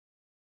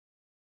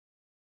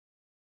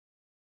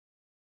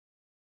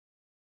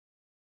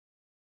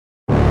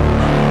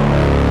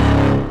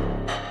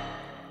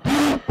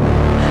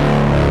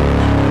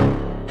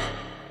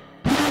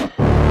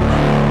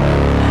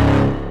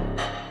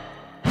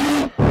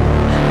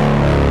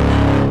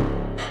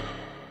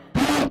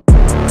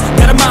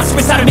monster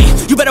inside of me.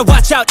 You better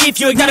watch out if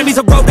you ignite me's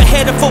a road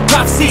ahead of full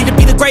prophecy. To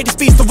be the greatest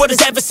beast the world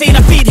has ever seen.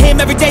 I feed him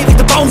every day like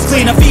the bones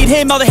clean. I feed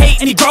him all the hate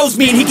and he grows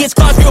me. And he gets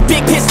claws real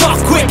big, pissed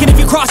off quick. And if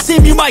you cross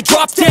him you might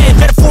drop dead.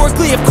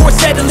 Metaphorically of course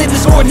settling the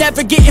score.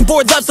 Never getting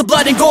bored, loves the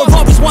blood and gore.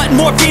 Always wanting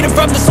more, freedom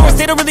from the source.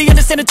 They don't really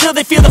understand until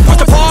they feel the force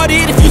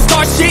departed. If you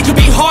start shit you'll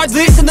be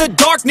heartless in the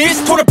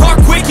darkness. Torn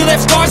apart quick, you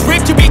left scars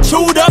ripped. You'll be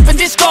chewed up and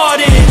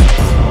discarded.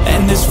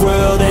 And this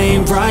world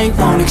ain't right,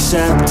 won't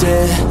accept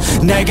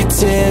it.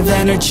 Negative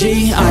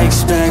energy, I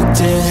expect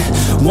it.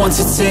 Once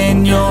it's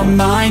in your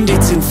mind,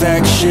 it's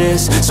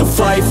infectious. So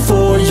fight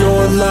for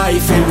your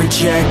life and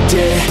reject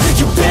it.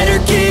 You better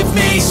give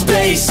me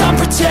space, I'm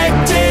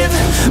protective.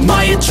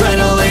 My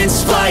adrenaline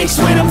spikes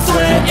when I'm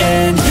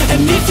threatened.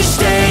 And if you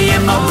stay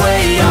in my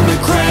way, I'm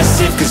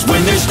aggressive. Cause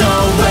when there's no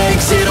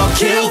exit, I'll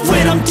kill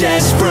when I'm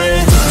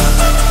desperate.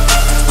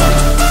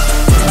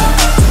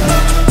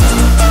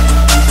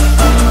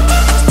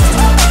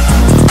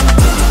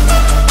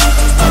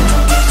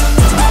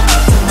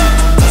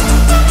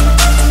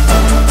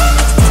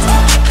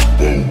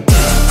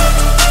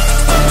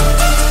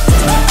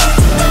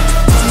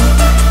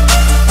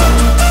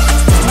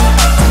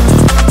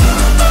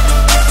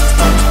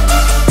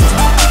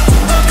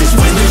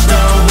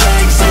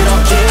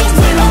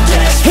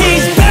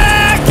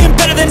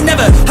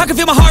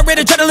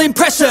 Adrenaline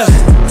pressure,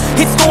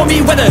 it's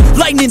stormy weather,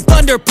 lightning,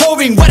 thunder,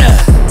 pouring weather.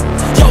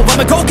 Yo, I'm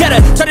a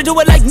go-getter, try to do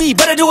it like me,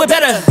 better do it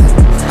better.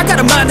 I got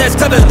a mind that's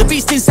clever, the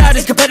beast inside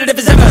is competitive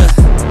as ever.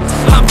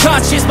 I'm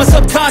conscious, my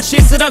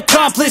subconscious an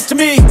accomplice to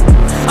me.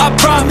 I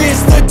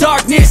promise the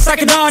darkness I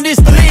can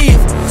honest believe.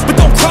 But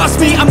don't cross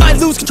me, I might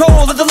lose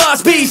control of the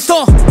lost beast.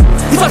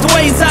 He's locked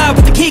away inside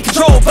with the key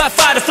controlled by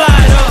fight or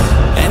flight.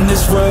 And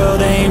this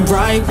world ain't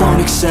right,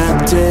 won't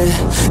accept it.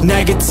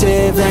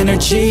 Negative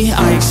energy,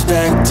 I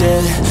expect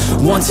it.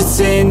 Once it's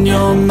in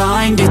your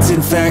mind, it's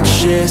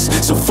infectious.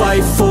 So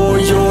fight for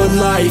your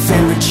life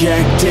and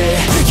reject it.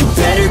 You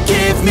better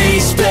give me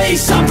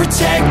space, I'm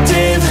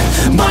protective.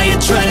 My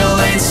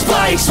adrenaline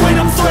spikes when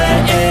I'm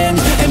threatened.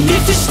 And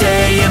if you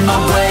stay in my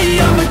way,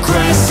 I'm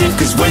aggressive.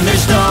 Cause when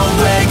there's no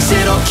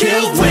exit, I'll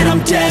kill when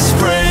I'm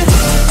desperate.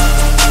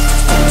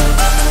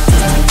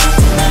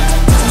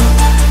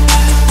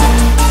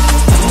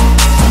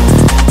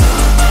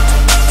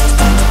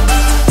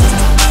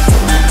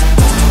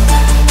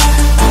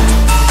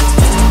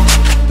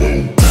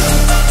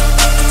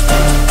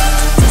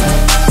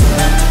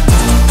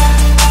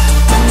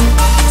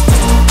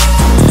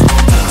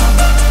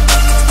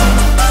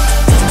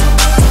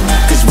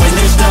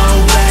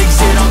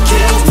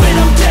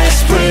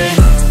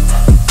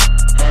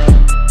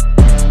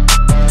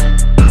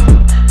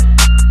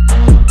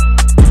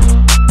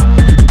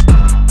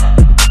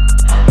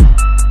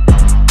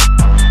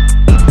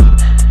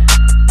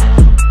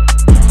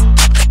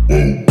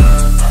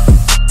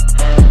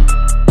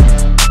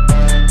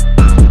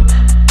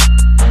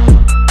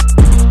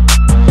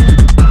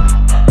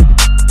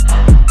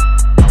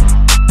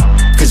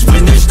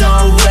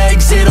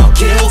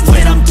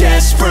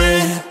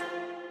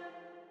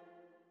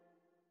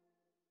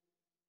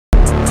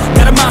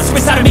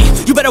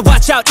 You better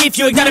watch out if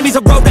you ignite me's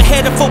a road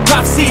ahead of full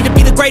prophecy. To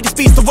be the greatest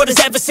beast the world has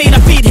ever seen. I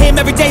feed him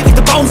every day like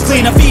the bones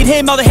clean. I feed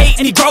him all the hate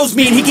and he grows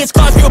me. And he gets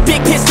claws real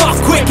big, pissed off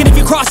quick. And if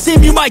you cross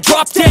him you might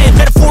drop dead.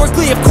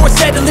 Metaphorically of course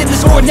settling the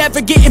score. Never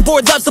getting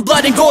bored, loves the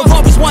blood and gore.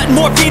 Always wanting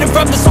more, freedom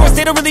from the source.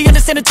 They don't really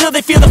understand until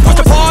they feel the force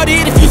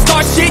departed. If you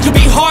start shit you'll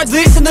be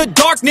heartless in the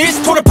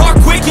darkness. Torn apart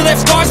quick, you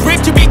left scars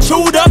ripped. You'll be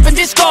chewed up and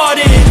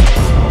discarded.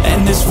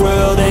 And this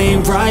world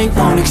ain't right,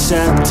 won't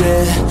accept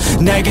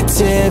it.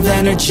 Negative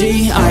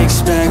energy, I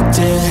expect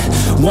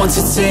it. Once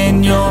it's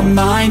in your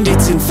mind,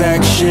 it's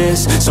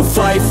infectious. So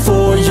fight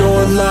for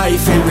your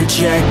life and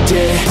reject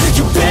it.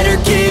 You better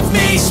give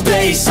me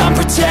space, I'm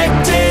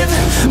protective.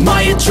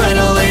 My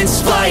adrenaline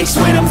spikes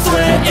when I'm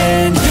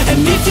threatened. And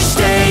if you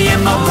stay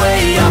in my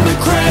way, I'm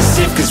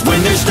aggressive. Cause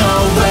when there's no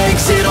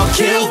exit, I'll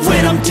kill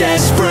when I'm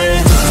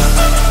desperate.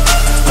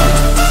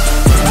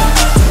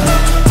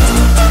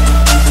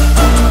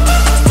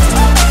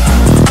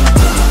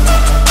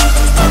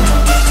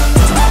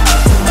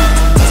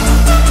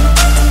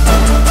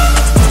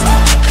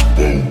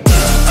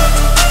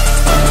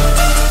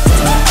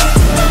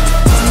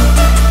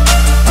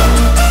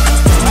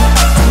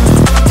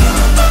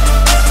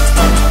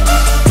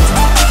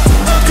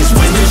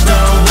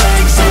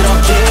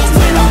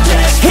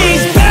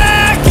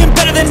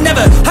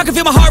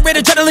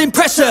 Adrenaline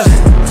pressure,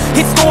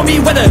 it's stormy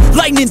weather,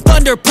 lightning,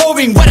 thunder,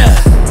 pouring weather.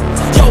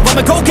 Yo, I'm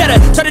a go-getter,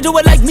 try to do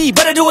it like me,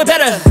 better do it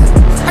better.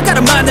 I got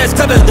a mind that's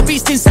clever, the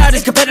beast inside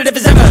is competitive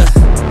as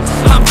ever.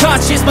 I'm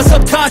conscious, my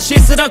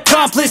subconscious an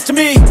accomplice to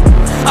me.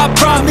 I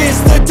promise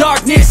the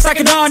darkness I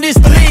can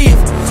honest believe.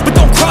 But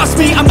don't cross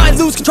me, I might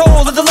lose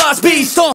control of the lost beast.